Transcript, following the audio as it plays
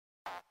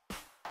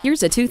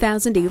Here's a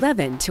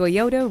 2011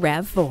 Toyota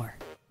RAV4.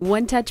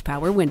 One-touch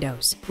power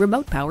windows,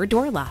 remote power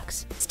door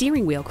locks,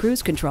 steering wheel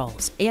cruise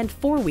controls, and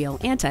four-wheel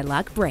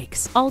anti-lock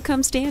brakes all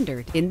come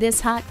standard in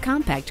this hot,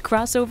 compact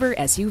crossover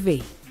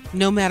SUV.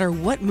 No matter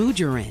what mood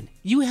you're in,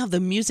 you have the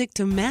music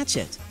to match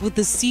it with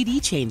the CD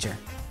changer.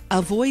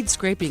 Avoid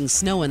scraping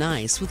snow and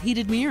ice with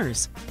heated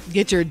mirrors.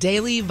 Get your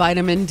daily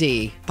vitamin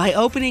D by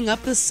opening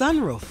up the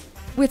sunroof.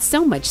 With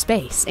so much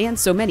space and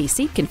so many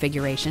seat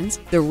configurations,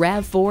 the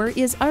RAV4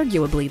 is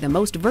arguably the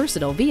most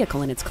versatile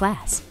vehicle in its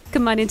class.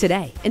 Come on in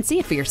today and see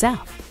it for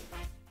yourself.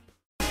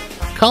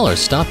 Call or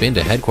stop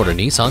into Headquarter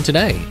Nissan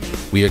today.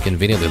 We are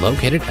conveniently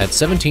located at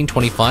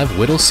 1725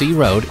 Whittlesey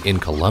Road in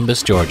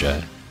Columbus,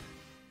 Georgia.